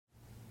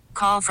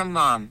Call from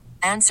mom.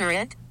 Answer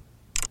it.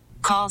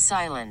 Call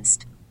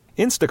silenced.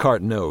 Instacart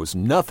knows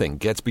nothing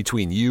gets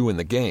between you and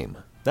the game.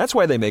 That's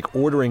why they make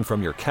ordering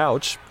from your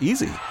couch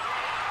easy.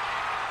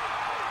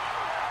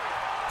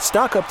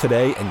 Stock up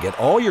today and get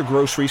all your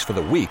groceries for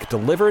the week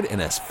delivered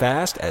in as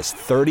fast as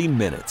 30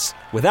 minutes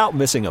without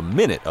missing a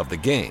minute of the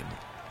game.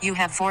 You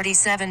have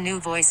 47 new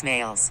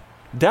voicemails.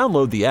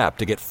 Download the app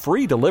to get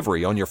free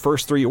delivery on your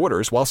first 3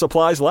 orders while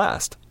supplies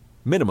last.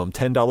 Minimum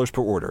 $10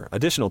 per order.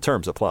 Additional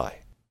terms apply.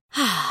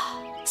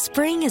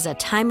 Spring is a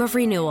time of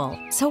renewal,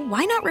 so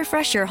why not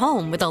refresh your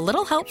home with a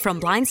little help from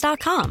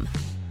Blinds.com?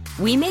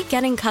 We make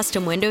getting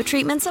custom window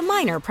treatments a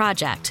minor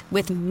project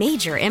with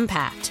major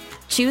impact.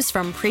 Choose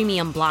from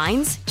premium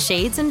blinds,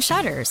 shades, and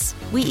shutters.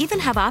 We even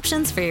have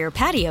options for your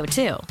patio,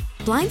 too.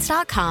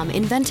 Blinds.com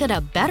invented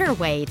a better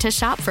way to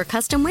shop for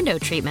custom window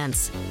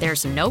treatments.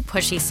 There's no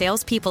pushy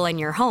salespeople in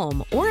your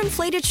home or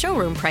inflated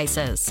showroom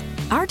prices.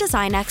 Our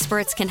design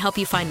experts can help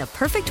you find the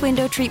perfect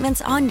window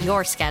treatments on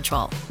your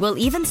schedule. We'll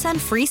even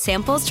send free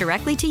samples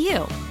directly to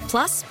you.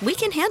 Plus, we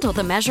can handle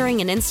the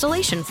measuring and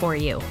installation for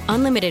you.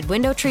 Unlimited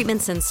window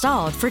treatments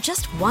installed for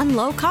just one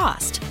low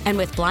cost. And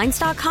with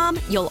Blinds.com,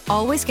 you'll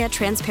always get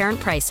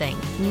transparent pricing.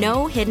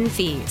 No hidden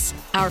fees.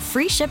 Our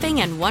free shipping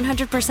and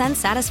 100%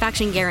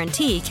 satisfaction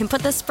guarantee can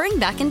put the spring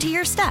back into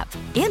your step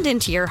and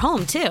into your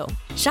home, too.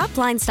 Shop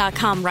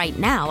Blinds.com right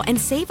now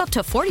and save up to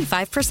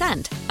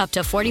 45%. Up to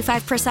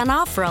 45%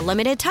 off for a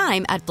limited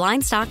time at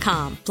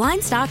Blinds.com.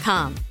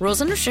 Blinds.com. Rules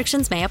and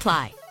restrictions may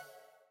apply.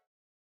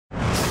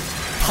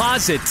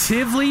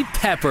 Positively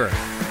Pepper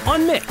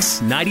on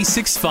Mix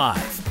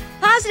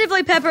 96.5.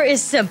 Positively Pepper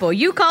is simple.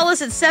 You call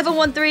us at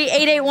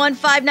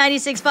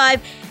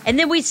 713-881-5965, and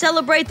then we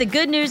celebrate the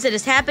good news that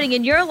is happening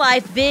in your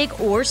life, big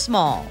or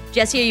small.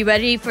 Jesse, are you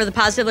ready for the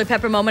Positively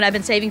Pepper moment I've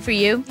been saving for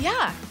you?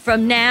 Yeah.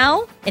 From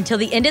now until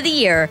the end of the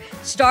year,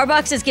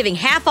 Starbucks is giving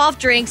half-off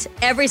drinks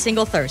every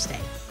single Thursday.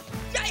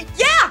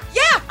 Yeah!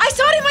 I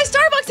saw it in my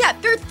Starbucks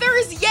app. They're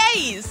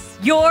Thursdays.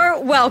 You're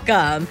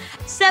welcome.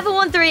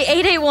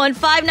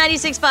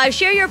 713-881-5965.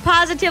 Share your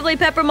Positively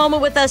Pepper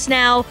moment with us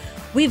now.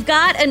 We've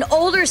got an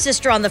older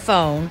sister on the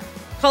phone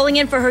calling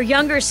in for her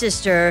younger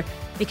sister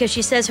because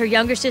she says her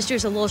younger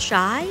sister's a little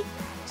shy.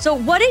 So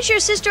what is your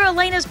sister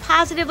Elena's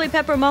Positively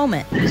Pepper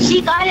moment?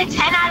 She got a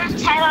 10 out of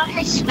 10 on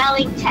her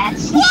spelling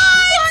test.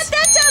 What?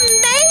 That's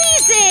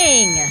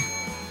amazing!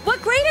 What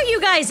grade are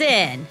you guys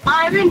in?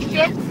 I'm in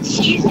 5th.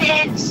 She's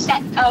in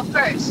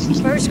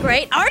first. First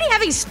grade? Already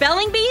having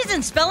spelling bees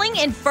and spelling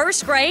in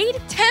first grade?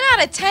 10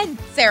 out of 10,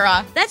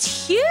 Sarah.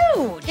 That's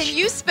huge. Can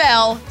you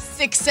spell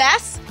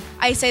success?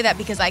 I say that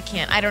because I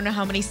can't. I don't know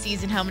how many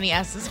C's and how many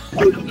S's.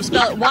 You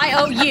spell it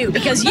Y-O-U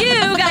because you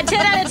got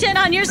 10 out of 10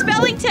 on your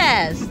spelling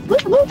test.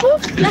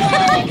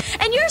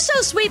 And you're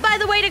so sweet, by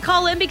the way, to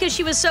call in because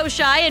she was so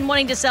shy and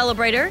wanting to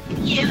celebrate her.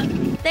 Yeah.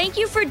 Thank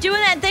you for doing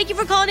that, and thank you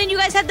for calling in. You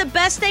guys had the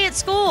best day at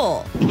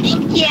school.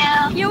 Thank you.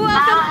 You're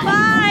welcome.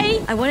 Bye.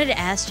 I wanted to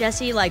ask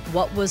Jessie,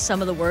 what was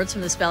some of the words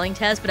from the spelling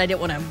test, but I didn't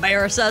want to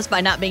embarrass us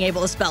by not being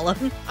able to spell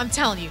them. I'm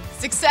telling you,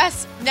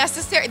 success,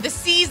 necessary, the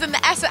C's and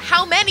the S,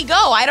 how many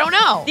go? I don't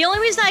know. The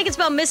only reason I can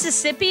spell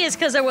Mississippi is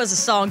because there was a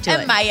song to it.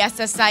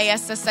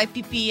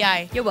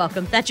 M-I-S-S-I-S-S-I-P-P-I. You're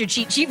welcome. That's your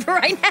cheat sheet for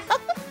right now.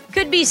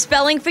 Could be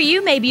spelling for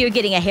you. Maybe you're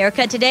getting a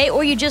haircut today,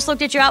 or you just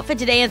looked at your outfit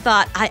today and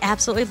thought, I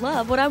absolutely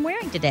love what I'm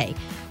wearing today.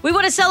 We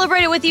want to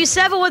celebrate it with you,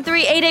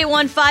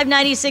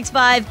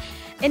 713-881-5965.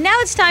 And now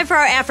it's time for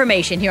our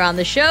affirmation here on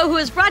the show, who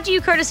is brought to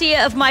you courtesy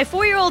of my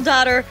 4-year-old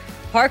daughter,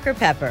 Parker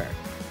Pepper.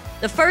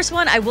 The first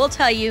one, I will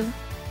tell you,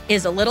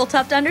 is a little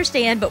tough to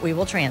understand, but we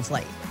will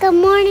translate. Good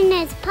morning,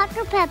 it's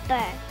Parker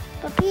Pepper.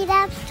 Repeat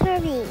after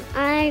me.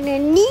 I'm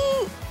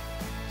unique.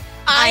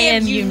 I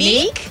am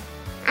unique.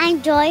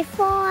 I'm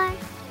joyful.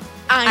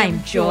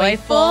 I'm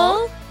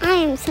joyful. I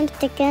am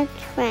such a good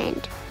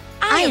friend.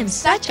 I am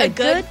such a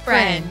good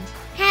friend.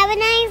 Have a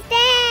nice day.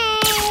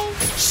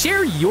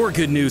 Share your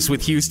good news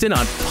with Houston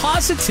on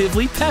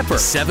Positively Pepper.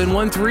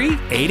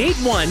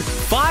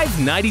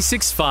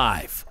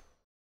 713-881-5965.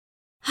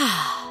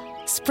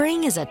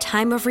 Spring is a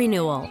time of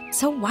renewal,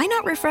 so why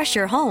not refresh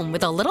your home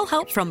with a little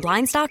help from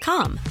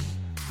Blinds.com?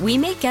 We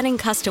make getting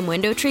custom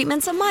window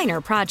treatments a minor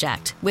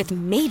project with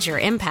major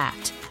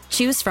impact.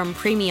 Choose from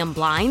premium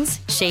blinds,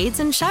 shades,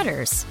 and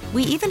shutters.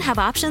 We even have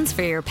options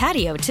for your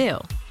patio, too.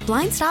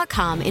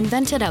 Blinds.com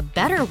invented a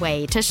better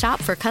way to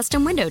shop for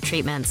custom window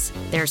treatments.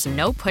 There's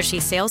no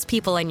pushy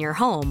salespeople in your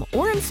home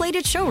or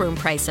inflated showroom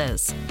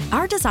prices.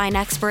 Our design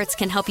experts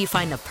can help you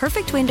find the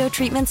perfect window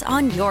treatments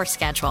on your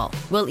schedule.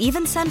 We'll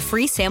even send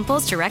free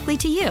samples directly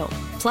to you.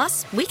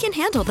 Plus, we can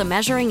handle the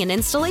measuring and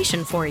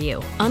installation for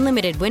you.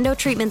 Unlimited window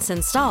treatments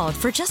installed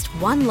for just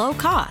one low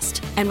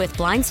cost. And with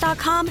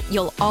Blinds.com,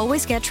 you'll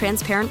always get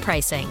transparent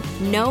pricing.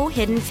 No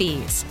hidden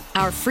fees.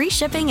 Our free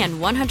shipping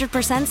and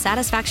 100%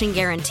 satisfaction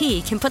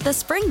guarantee can put the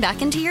spring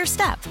back into your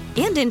step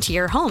and into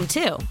your home,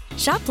 too.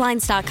 Shop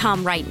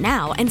Blinds.com right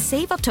now and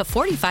save up to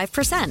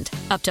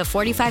 45%. Up to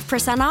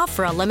 45% off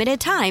for a limited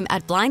time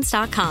at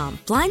Blinds.com.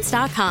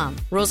 Blinds.com.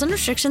 Rules and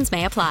restrictions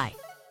may apply.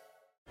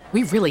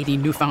 We really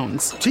need new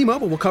phones.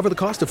 T-Mobile will cover the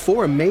cost of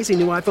 4 amazing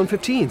new iPhone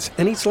 15s,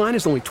 and each line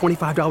is only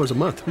 $25 a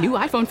month. New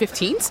iPhone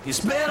 15s?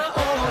 It's better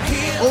over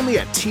here. Only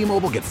at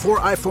T-Mobile, get 4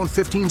 iPhone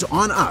 15s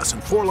on us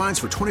and 4 lines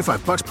for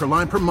 $25 per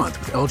line per month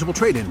with eligible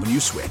trade-in when you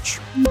switch.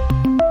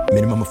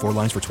 Minimum of 4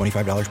 lines for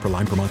 $25 per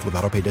line per month with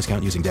autopay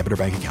discount using debit or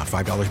bank account.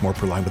 $5 more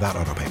per line without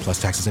autopay,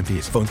 plus taxes and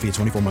fees. Phone fee at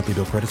 24 monthly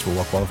bill credits for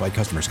well-qualified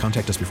customers.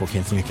 Contact us before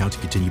canceling account to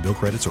continue bill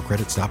credits or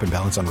credit stop and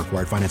balance on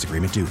required finance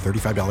agreement due.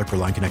 $35 per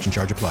line connection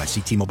charge applies.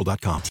 See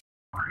T-Mobile.com.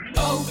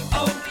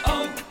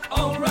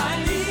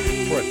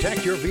 O'Reilly.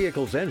 Protect your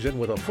vehicle's engine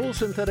with a full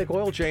synthetic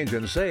oil change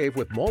and save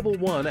with Mobil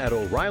 1 at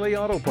O'Reilly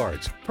Auto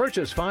Parts.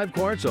 Purchase 5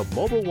 quarts of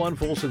Mobil 1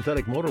 full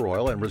synthetic motor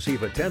oil and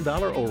receive a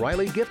 $10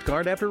 O'Reilly gift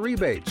card after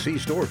rebate. See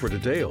store for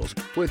details.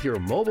 With your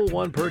Mobil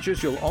 1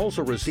 purchase, you'll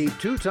also receive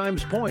 2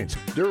 times points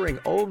during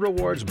O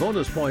Rewards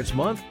Bonus Points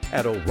Month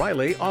at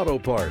O'Reilly Auto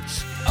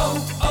Parts.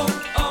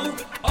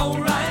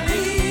 O'Reilly.